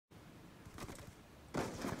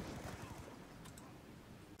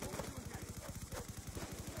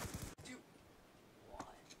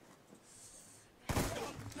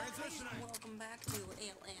back to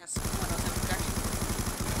ALS. Oh, I don't have projection.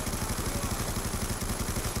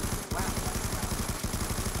 Wow, that's loud.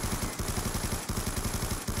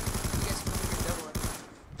 You guys can hear double it.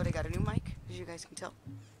 But I got a new mic, as you guys can tell.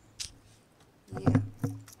 Yeah.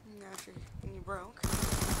 After you broke.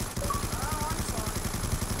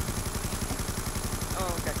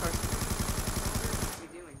 Oh, that Carson. What are you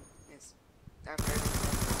doing? Yes. After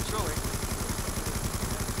controller.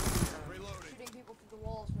 Shooting people through the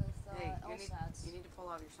walls with Hey, LSATs. you need to pull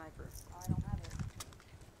out your sniper. I don't have it.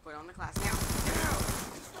 Put it on the class now.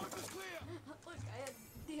 Look, I had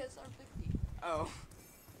DSR 50. Oh.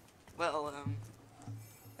 Well,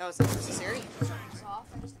 that was unnecessary. It's off.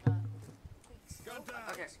 I just got quick scope.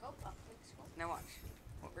 Okay. Quick scope. Now watch.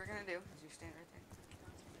 What we're gonna do is you stand right there.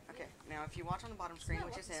 Okay. Now if you watch on the bottom screen,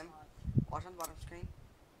 which is him, watch on the bottom screen.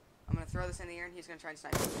 I'm gonna throw this in the air and he's gonna try and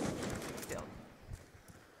snipe you. Failed.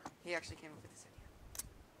 He actually came up with this idea.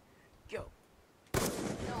 Go.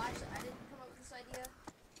 No, actually, I didn't come up with this idea.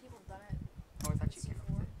 People have done it. Oh, I thought you C4. came up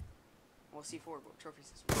with it. Well, C4, but trophy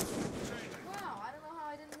system. Wow, I don't know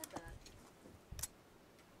how I didn't hit that.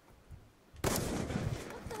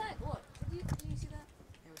 What the heck? Look, did you see that?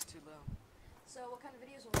 It was too low. So, what kind of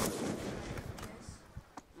videos will we do? Guys?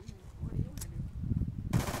 What do you want to do?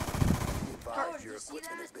 Oh, did Your you see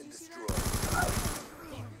equipment that? has been Did you see destroyed. that?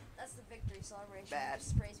 That's the victory celebration. Bad. He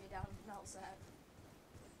just sprays me down with LSAT.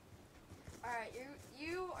 Alright,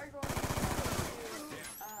 you are going to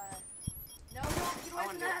no, don't get away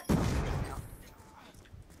from that. No.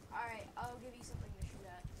 Alright, I'll give you something to shoot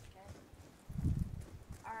at, okay?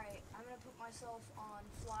 Alright, I'm gonna put myself on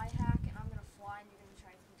fly hack and I'm gonna fly and you're gonna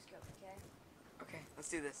try and quick scope, okay? Okay, let's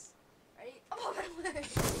do this. Ready? Oh,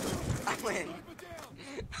 I win.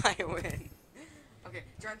 I win. Okay,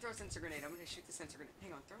 try and throw a sensor grenade. I'm gonna shoot the sensor grenade.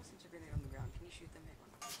 Hang on, throw a sensor grenade on the ground. Can you shoot them? Hang on.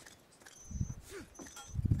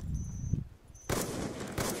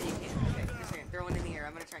 Yeah, you can. Okay, just a second. Throw one in the air.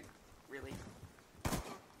 I'm gonna try. Really?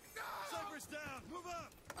 Sniper's down. Move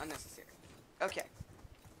up. Unnecessary. Okay.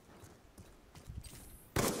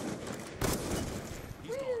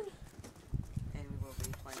 Woo! And we will be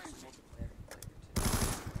playing some multiplayer later too.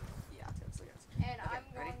 Yeah, totally. And Okay, I'm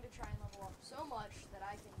ready? going to try and level up so much that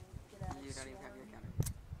I can get a You don't even have your counter.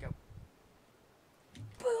 Go.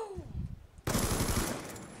 Boom!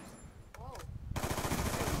 Whoa.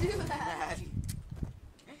 Do that!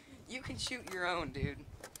 You can shoot your own, dude.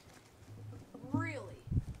 Really?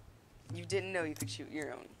 You didn't know you could shoot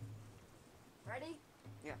your own. Ready?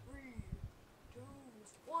 Yeah. 3, 2,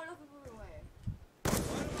 1, up and move away.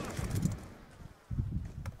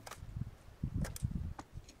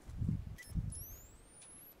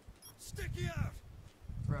 Sticky out.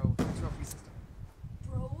 Throw trophy system.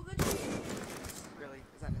 Throw the cheese! Really?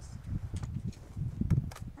 Is that necessary?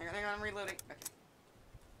 Hang on, I'm reloading. Okay.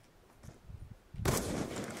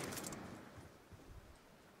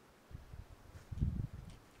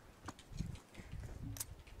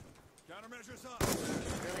 Countermeasures up.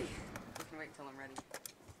 Really? We can wait until I'm ready.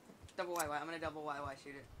 Double YY. I'm gonna double YY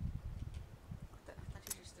shoot it. What the? I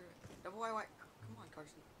thought you just threw it. Double YY. Come on,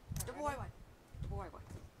 Carson. Double YY. Double YY.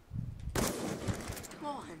 Come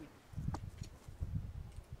on.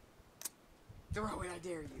 Throw it, I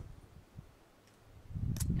dare you.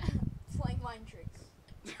 Flying mind tricks.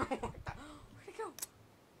 What the? Where'd it go?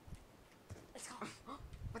 It's gone.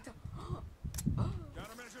 What the?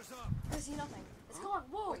 Countermeasures up. I see nothing. It's gone.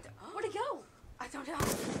 Whoa. What the- Where'd it go? I don't know.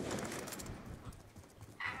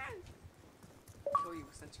 Kill you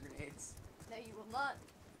with sensor grenades. No, you will not.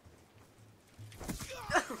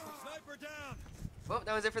 Sniper down. Well,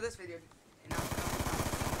 that was it for this video. And now